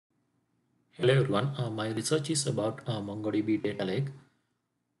Hello everyone, my research is about MongoDB data lake.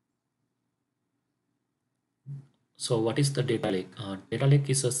 So what is the data lake? Data lake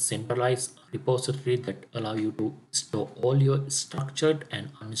is a centralized repository that allow you to store all your structured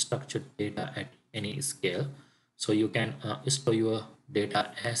and unstructured data at any scale. So you can store your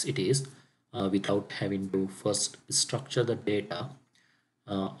data as it is without having to first structure the data.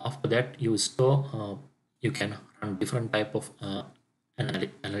 After that, you can run different type of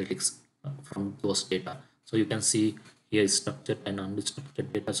analytics from those data. So you can see here is structured and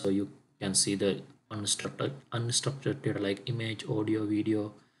unstructured data. So you can see the unstructured data like image, audio,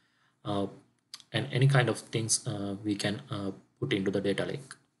 video, uh, and any kind of things we can put into the data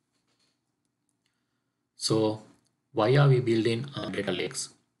lake. So why are we building data lakes?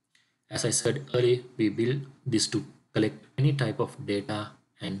 As I said earlier, we build this to collect any type of data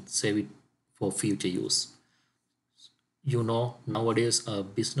and save it for future use. Nowadays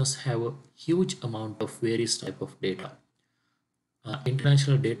business have a huge amount of various type of data.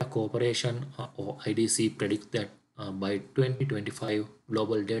 International Data Corporation or IDC predicts that by 2025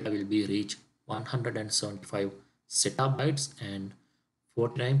 global data will be reach 175 zettabytes and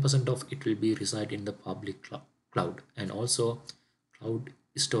 49% of it will be reside in the public cloud, and also cloud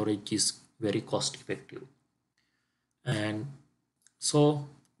storage is very cost effective. And so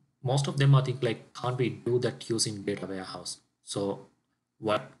most of them are think like, can't we do that using data warehouse? So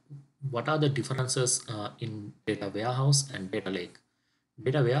what what are the differences in data warehouse and data lake?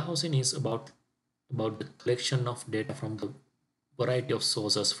 Data warehousing is about the collection of data from the variety of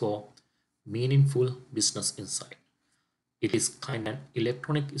sources for meaningful business insight. It is kind of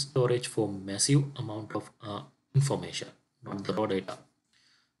electronic storage for massive amount of information, not the raw data.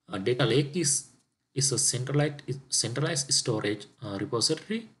 A data lake is a centralized storage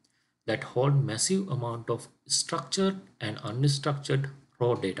repository that hold massive amount of structured and unstructured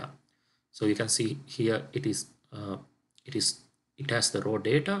raw data. So you can see here it is it has the raw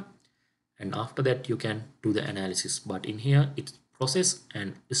data, and after that you can do the analysis. But in here it's processed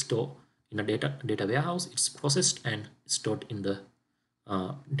and stored in a data warehouse. It's processed and stored in the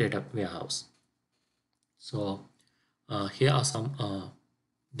data warehouse. So here are some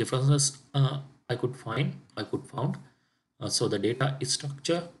differences I could found. So the data is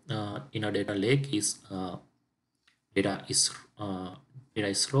structure in a data lake is data is uh, data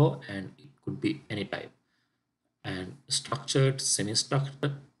is raw and it could be any type, and structured,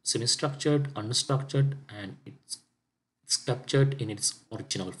 semi-structured, unstructured, and it's captured in its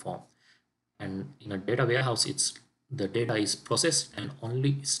original form. And in a data warehouse, it's the data is processed and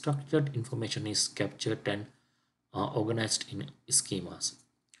only structured information is captured and organized in schemas.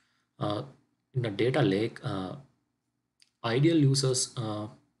 Uh, in a data lake, ideal users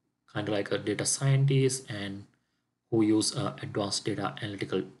kind of like a data scientist and who use advanced data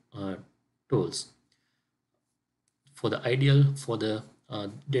analytical tools. For the ideal for the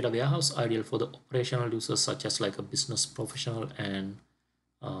data warehouse, ideal for the operational users such as like a business professional and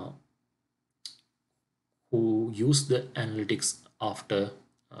uh, who use the analytics after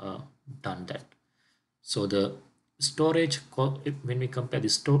done that. So the when we compare the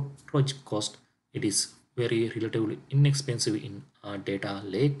storage cost, it is very relatively inexpensive in data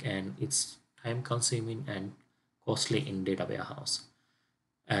lake, and it's time consuming and costly in data warehouse.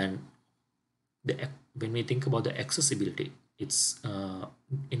 And when we think about the accessibility, it's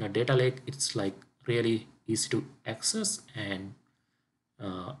in a data lake, it's like really easy to access, and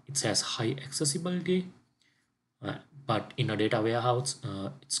it has high accessibility. But in a data warehouse,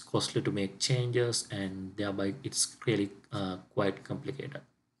 it's costly to make changes, and thereby it's really quite complicated.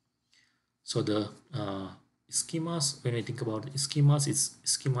 So the schemas, when we think about schemas,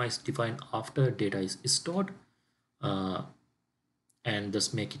 schema is defined after data is stored, uh, and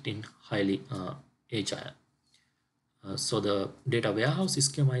thus make it in highly agile. So the data warehouse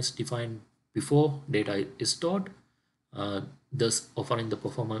schema is defined before data is stored, thus offering the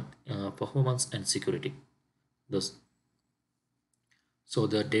performance and security. Thus, so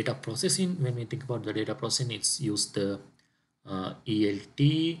the data processing, when we think about the data processing, it's used the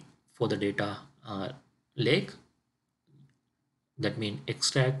ELT for the data lake. That means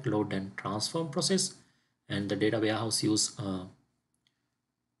extract, load, and transform process. And the data warehouse use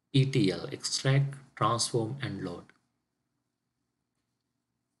ETL, extract, transform, and load.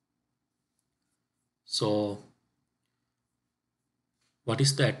 So what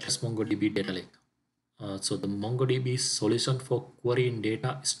is the Atlas MongoDB data lake? So the MongoDB solution for querying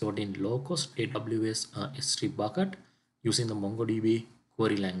data stored in low-cost AWS S3 bucket using the MongoDB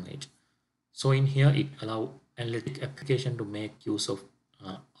Query Language. So in here, it allows analytic application to make use of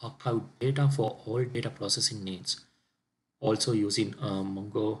archived data for all data processing needs. Also using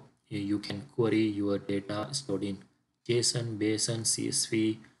you can query your data stored in JSON, BSON,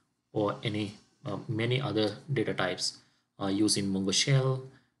 CSV, or any many other data types using Mongo Shell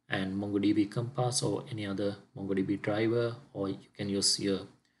and MongoDB Compass or any other MongoDB driver, or you can use your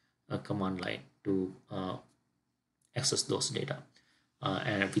command line to access those data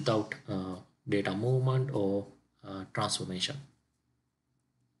and without data movement or transformation.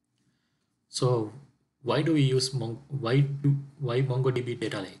 So why do we use why MongoDB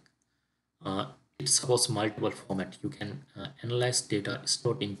data lake? It supports multiple formats. You can analyze data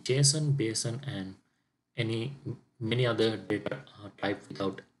stored in JSON, BSON, and many other data type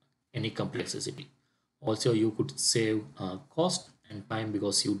without any complexity. Also, you could save cost and time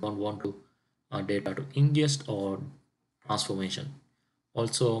because you don't want to data to ingest or transformation.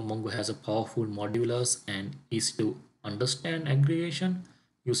 Also, Mongo has a powerful modulars and easy to understand aggregation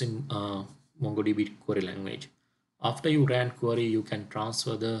using MongoDB Query Language. After you ran query, you can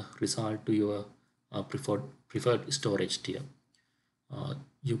transfer the result to your preferred storage tier.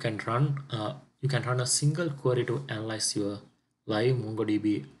 You can run a single query to analyze your live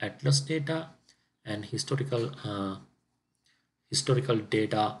MongoDB Atlas data and historical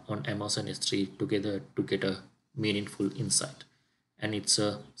data on Amazon S3 together to get a meaningful insight. And it's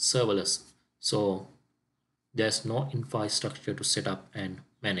serverless, so there's no infrastructure to set up and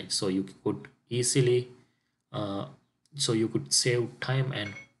manage. So you could easily save time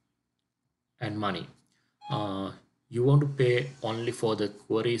and money. You want to pay only for the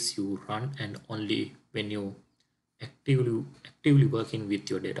queries you run and only when you actively working with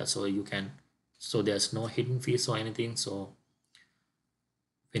your data. So there's no hidden fees or anything. So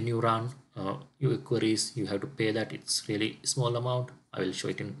when you run your queries, you have to pay that. It's really small amount. I will show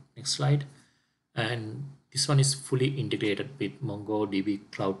it in next slide. And this one is fully integrated with MongoDB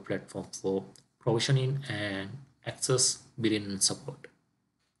Cloud Platform for provisioning and access, billing, and support.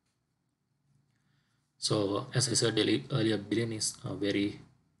 So as I said earlier, billing is very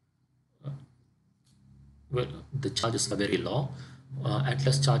well, the charges are very low.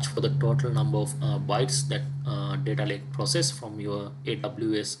 Atlas charge for the total number of bytes that data lake process from your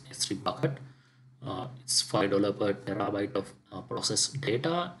AWS S3 bucket. It's $5 per terabyte of processed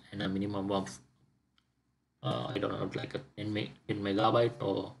data and a minimum of I don't know, like a 10 megabyte,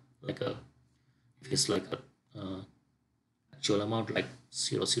 or like a, if it's like a actual amount like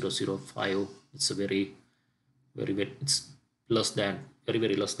 0.0005, it's a very it's less than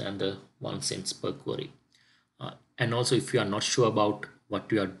very less than the 1 cents per query. And also, if you are not sure about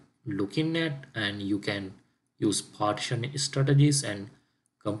what you are looking at, and you can use partition strategies and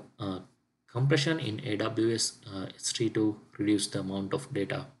compression in AWS S3 to reduce the amount of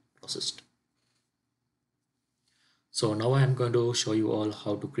data processed. So now I am going to show you all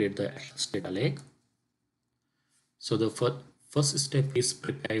how to create the Atlas data lake. So the first step is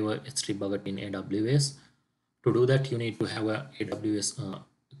prepare your S3 bucket in AWS. To do that, you need to have a AWS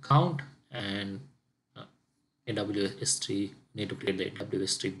account, and AWS S3 need to create the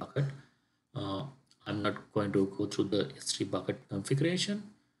AWS S3 bucket. I'm not going to go through the S3 bucket configuration,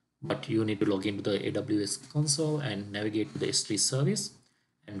 but you need to log into the AWS console and navigate to the S3 service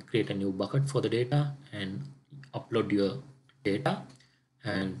and create a new bucket for the data and upload your data,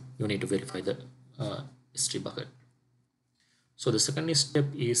 and you need to verify the S3 bucket. So the second step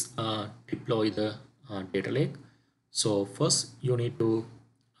is deploy the data lake. So first you need to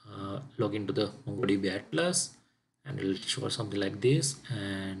log into the MongoDB Atlas, and it will show something like this,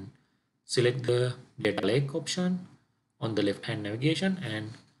 and select the data lake option on the left hand navigation,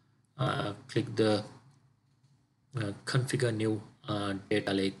 and click the configure new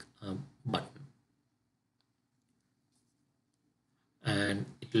data lake button, and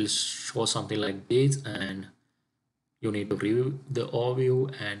it will show something like this, and you need to review the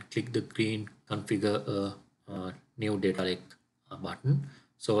overview and click the green configure a new data lake button.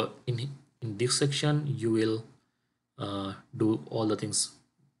 So in this section you will do all the things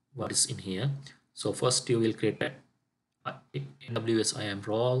what is in here. So first you will create a AWS IAM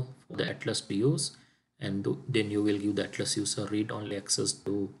role for the Atlas to use, and then you will give the Atlas user read-only access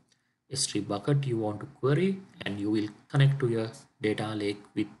to S3 bucket you want to query, and you will connect to your data lake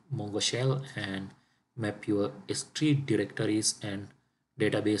with Mongo Shell and map your S3 directories and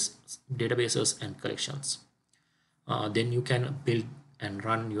databases and collections. Then you can build and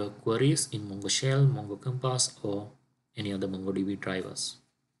run your queries in Mongo Shell, Mongo Compass, or any other MongoDB drivers.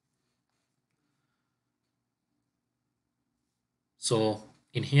 So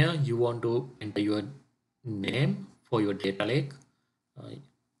in here you want to enter your name for your data lake.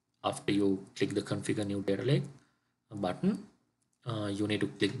 After you click the configure new data lake button, you need to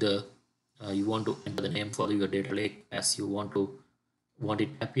click the you want to enter the name for your data lake as you want to want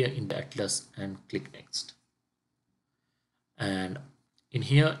it to appear in the atlas, and click next. And in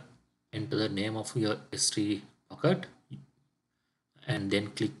here, enter the name of your S3 bucket, and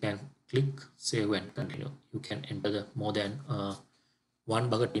then click save and continue. You can enter the more than one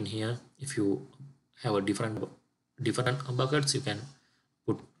bucket in here. If you have a different buckets, you can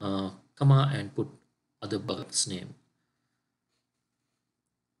put comma and put other buckets name.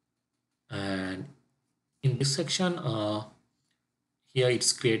 And in this section, here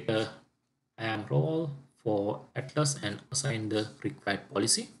it's create a IAM role for Atlas and assign the required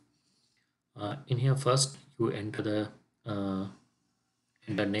policy. In here, first you enter the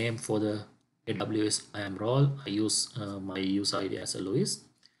name for the AWS IAM role. I use my user ID as a Louis.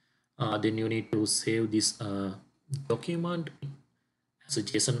 Then you need to save this document as a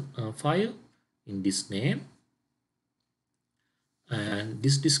JSON file in this name, and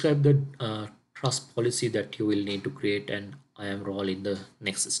this describes the trust policy that you will need to create an IAM role in the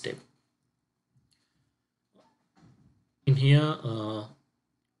next step. In here,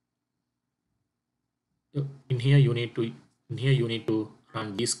 you need to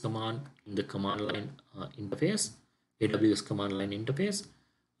run this command in the command line interface, AWS command line interface.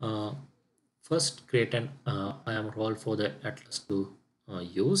 First, create an IAM role for the Atlas to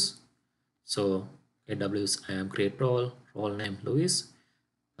use. So AWS IAM create role name Louis,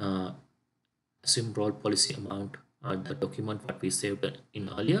 assume role policy amount, the document what we saved in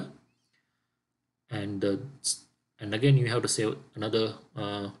earlier, and again you have to save another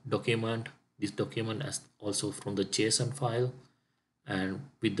document. This document as also from the JSON file and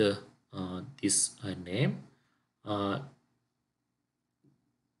with the this name.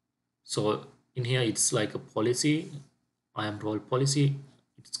 So in here it's like a policy, IAM role policy.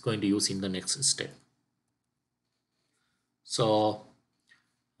 It's going to use in the next step. So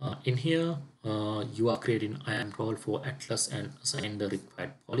in here you are creating IAM role for Atlas and assign the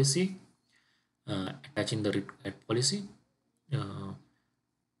required policy, attaching the required policy.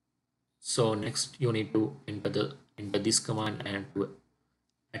 So next you need to enter this command and to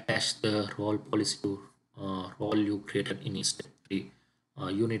attach the role policy to role you created in step 3.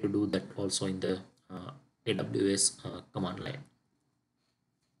 You need to do that also in the AWS command line.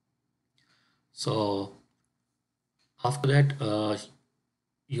 So after that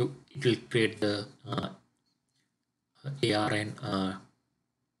it will create the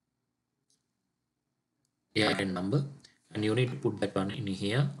ARN number, and you need to put that one in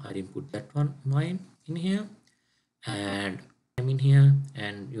here. I didn't put that one in here, and I'm in here,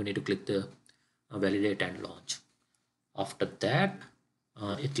 and you need to click the validate and launch. After that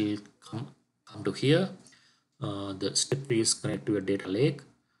it will come to here. The step 3 is connect to a data lake.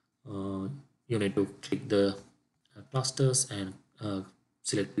 You need to click the clusters and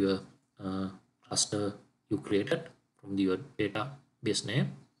select your cluster you created from your database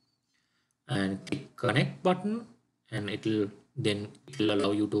name, and click connect button, and it will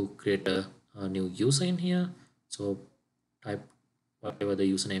allow you to create a new user in here. So type whatever the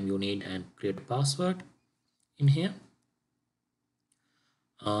username you need and create a password in here.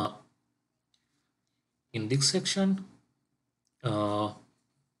 In this section, click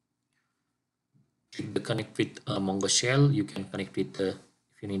the connect with Mongo shell. You can connect with if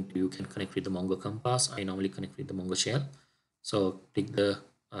you need to, you can connect with the Mongo Compass. I normally connect with the Mongo shell. So click the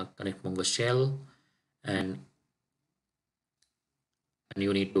connect Mongo shell, and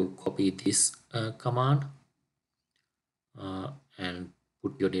you need to copy this command and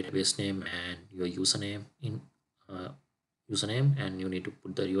put your database name and your username in and you need to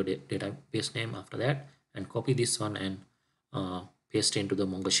put your database name after that, and copy this one and paste into the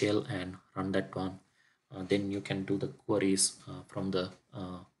Mongo shell and run that one. Then you can do the queries from the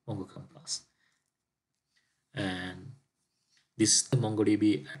Mongo Compass. And this is the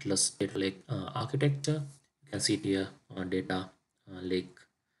MongoDB Atlas data lake architecture. You can see here data lake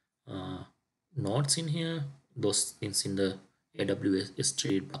nodes in here, those things in the AWS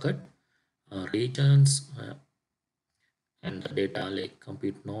S3 bucket, regions, and the data lake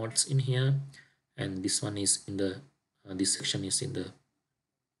compute nodes in here. And this one is in the this section is in the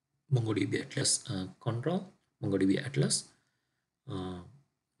MongoDB Atlas control, MongoDB Atlas.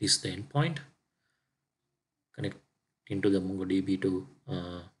 This is the endpoint. Connect into the MongoDB to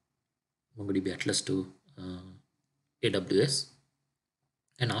MongoDB Atlas to AWS,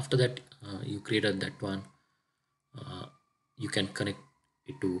 and after that you created that one. You can connect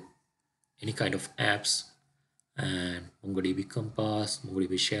it to any kind of apps, and MongoDB Compass,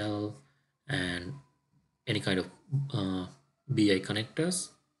 MongoDB Shell, and any kind of BI connectors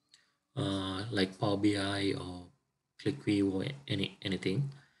like Power BI or ClickView or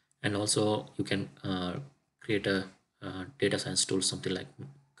anything. And also you can create a data science tools, something like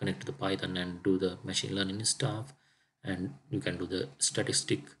connect to the Python and do the machine learning stuff, and you can do the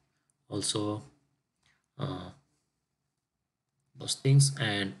statistic also, uh, those things.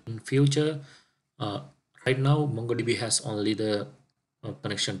 And in future, uh, right now MongoDB has only the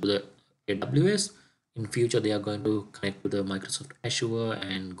connection to the AWS. In future, they are going to connect to the Microsoft Azure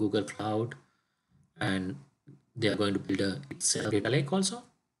and Google Cloud, and they are going to build a its data lake also.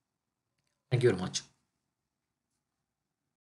 Thank you very much.